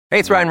Hey,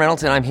 it's Ryan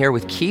Reynolds, and I'm here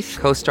with Keith,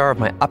 co-star of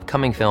my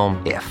upcoming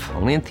film, If,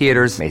 only in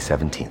theaters May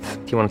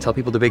 17th. Do you want to tell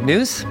people the big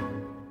news?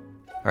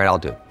 All right, I'll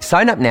do it.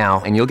 Sign up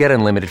now and you'll get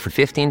unlimited for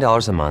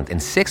 $15 a month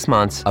and 6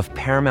 months of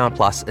Paramount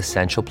Plus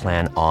Essential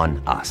Plan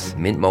on us.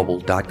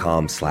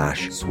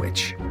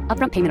 MintMobile.com/switch.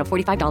 Upfront payment of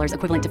 $45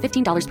 equivalent to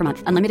 $15 per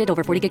month. Unlimited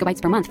over 40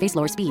 gigabytes per month. Face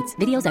lower speeds.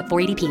 Videos at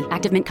 480p.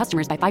 Active Mint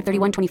customers by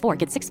 531.24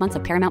 get 6 months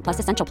of Paramount Plus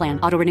Essential Plan.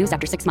 Auto renews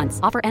after 6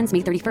 months. Offer ends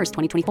May 31st,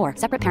 2024.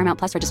 Separate Paramount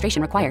Plus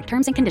registration required.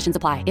 Terms and conditions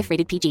apply if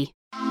rated PG.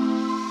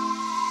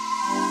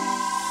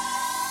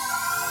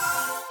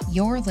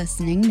 You're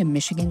listening to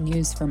Michigan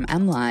News from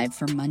MLive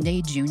for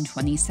Monday, June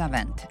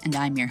 27th, and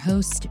I'm your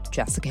host,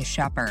 Jessica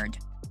Shepard.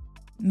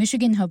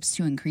 Michigan hopes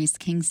to increase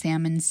king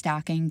salmon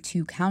stocking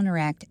to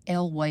counteract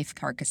alewife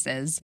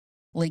carcasses.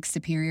 Lake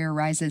Superior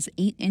rises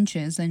 8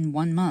 inches in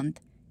 1 month,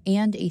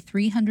 and a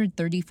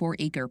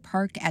 334-acre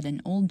park at an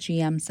old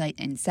GM site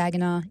in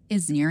Saginaw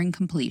is nearing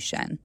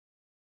completion.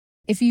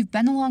 If you've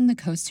been along the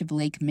coast of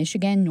Lake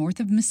Michigan north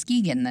of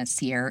Muskegon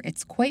this year,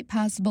 it's quite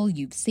possible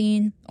you've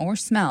seen or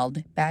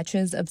smelled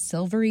batches of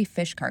silvery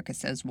fish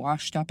carcasses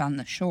washed up on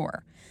the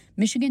shore.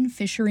 Michigan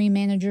fishery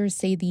managers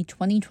say the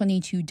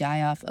 2022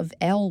 die-off of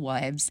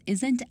alewives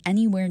isn't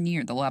anywhere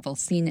near the level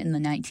seen in the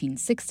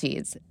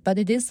 1960s, but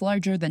it is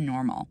larger than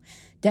normal.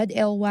 Dead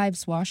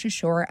alewives wash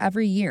ashore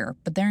every year,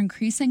 but their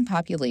increasing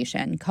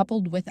population,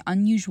 coupled with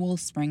unusual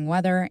spring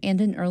weather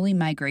and an early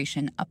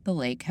migration up the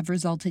lake, have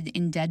resulted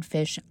in dead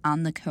fish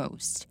on the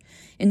coast.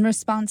 In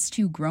response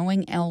to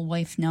growing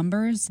alewife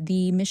numbers,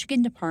 the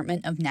Michigan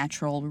Department of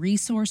Natural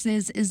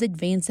Resources is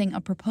advancing a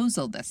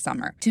proposal this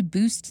summer to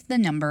boost the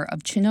number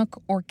of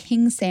Chinook or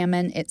king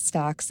salmon it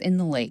stocks in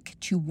the lake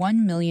to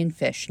 1 million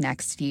fish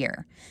next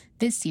year.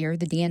 This year,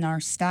 the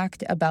DNR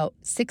stocked about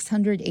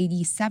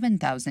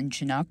 687,000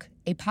 Chinook,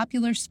 a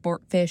popular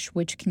sport fish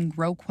which can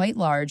grow quite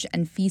large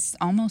and feasts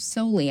almost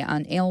solely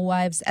on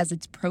alewives as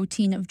its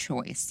protein of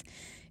choice.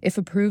 If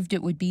approved,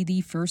 it would be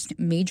the first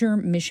major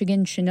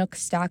Michigan Chinook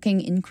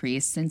stocking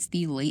increase since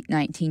the late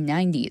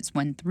 1990s,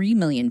 when 3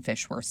 million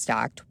fish were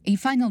stocked. A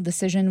final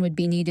decision would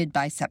be needed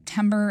by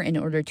September in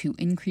order to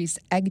increase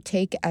egg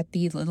take at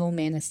the Little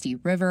Manistee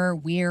River,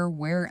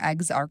 where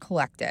eggs are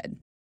collected.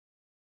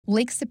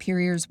 Lake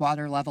Superior's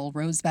water level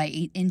rose by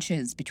 8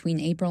 inches between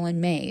April and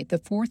May, the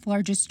fourth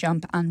largest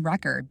jump on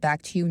record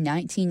back to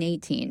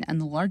 1918 and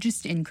the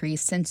largest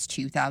increase since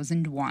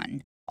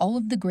 2001. All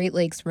of the Great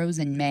Lakes rose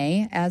in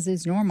May, as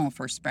is normal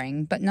for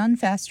spring, but none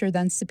faster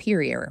than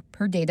Superior,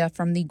 per data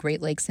from the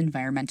Great Lakes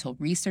Environmental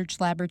Research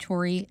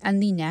Laboratory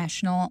and the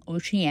National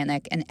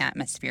Oceanic and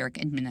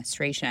Atmospheric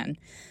Administration.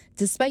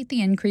 Despite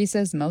the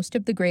increases, most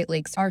of the Great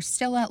Lakes are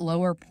still at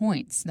lower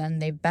points than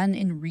they've been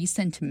in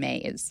recent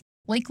Mays.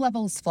 Lake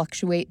levels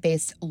fluctuate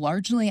based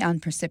largely on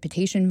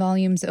precipitation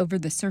volumes over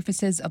the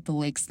surfaces of the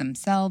lakes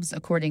themselves,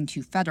 according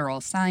to federal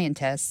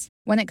scientists.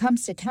 When it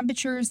comes to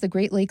temperatures, the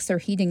Great Lakes are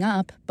heating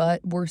up,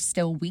 but we're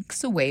still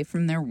weeks away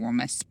from their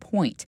warmest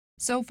point.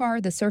 So far,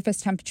 the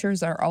surface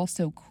temperatures are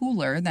also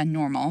cooler than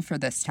normal for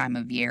this time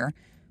of year.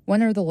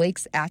 When are the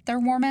lakes at their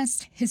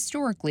warmest?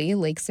 Historically,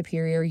 Lake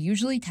Superior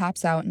usually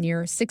tops out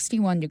near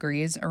 61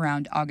 degrees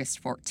around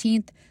August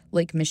 14th.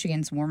 Lake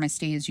Michigan's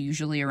warmest day is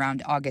usually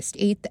around August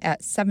 8th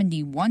at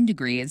 71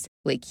 degrees.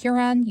 Lake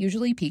Huron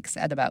usually peaks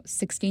at about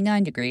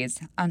 69 degrees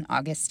on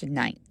August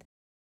 9th.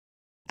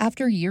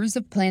 After years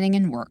of planning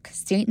and work,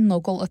 state and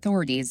local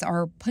authorities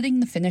are putting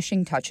the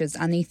finishing touches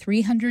on a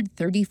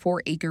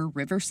 334-acre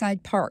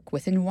riverside park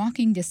within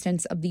walking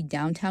distance of the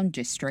downtown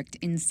district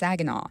in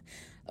Saginaw.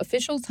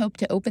 Officials hope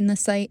to open the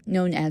site,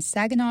 known as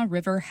Saginaw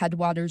River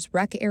Headwaters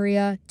Rec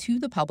Area, to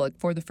the public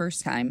for the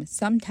first time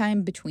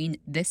sometime between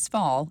this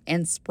fall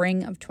and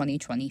spring of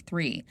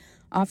 2023,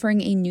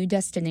 offering a new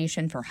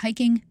destination for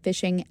hiking,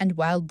 fishing, and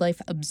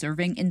wildlife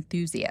observing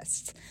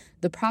enthusiasts.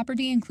 The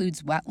property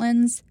includes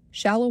wetlands,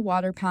 shallow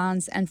water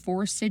ponds, and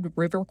forested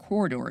river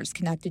corridors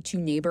connected to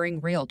neighboring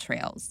rail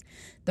trails.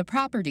 The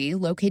property,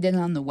 located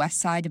on the west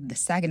side of the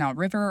Saginaw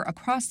River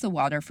across the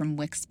water from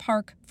Wicks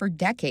Park, for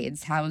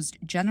decades housed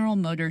General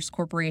Motors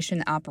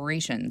Corporation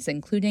operations,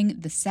 including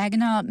the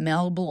Saginaw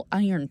Malleable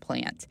Iron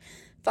Plant.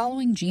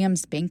 Following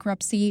GM's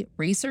bankruptcy,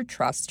 Racer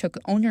Trust took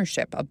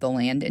ownership of the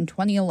land in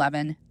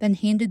 2011, then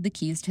handed the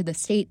keys to the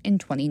state in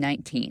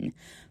 2019.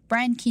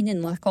 Brian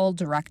Keenan-Leckel,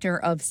 director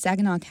of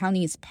Saginaw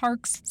County's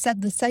Parks,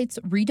 said the site's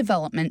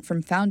redevelopment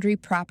from Foundry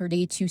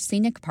property to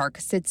Scenic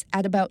Park sits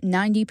at about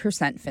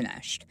 90%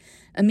 finished.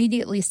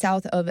 Immediately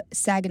south of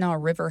Saginaw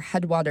River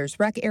Headwaters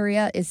Rec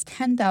Area is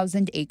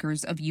 10,000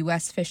 acres of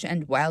U.S. Fish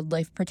and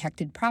Wildlife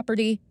protected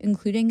property,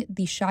 including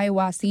the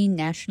Shiawassee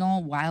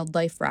National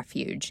Wildlife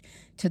Refuge.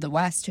 To the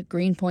west,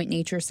 Greenpoint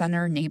Nature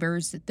Center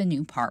neighbors the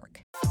new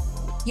park.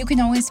 You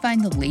can always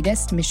find the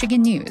latest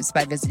Michigan news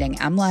by visiting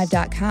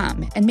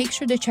mlive.com, and make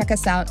sure to check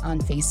us out on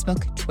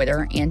Facebook,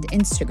 Twitter, and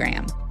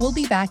Instagram. We'll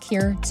be back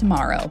here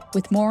tomorrow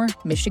with more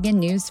Michigan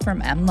news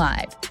from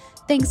MLive.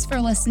 Thanks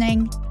for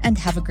listening, and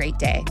have a great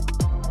day.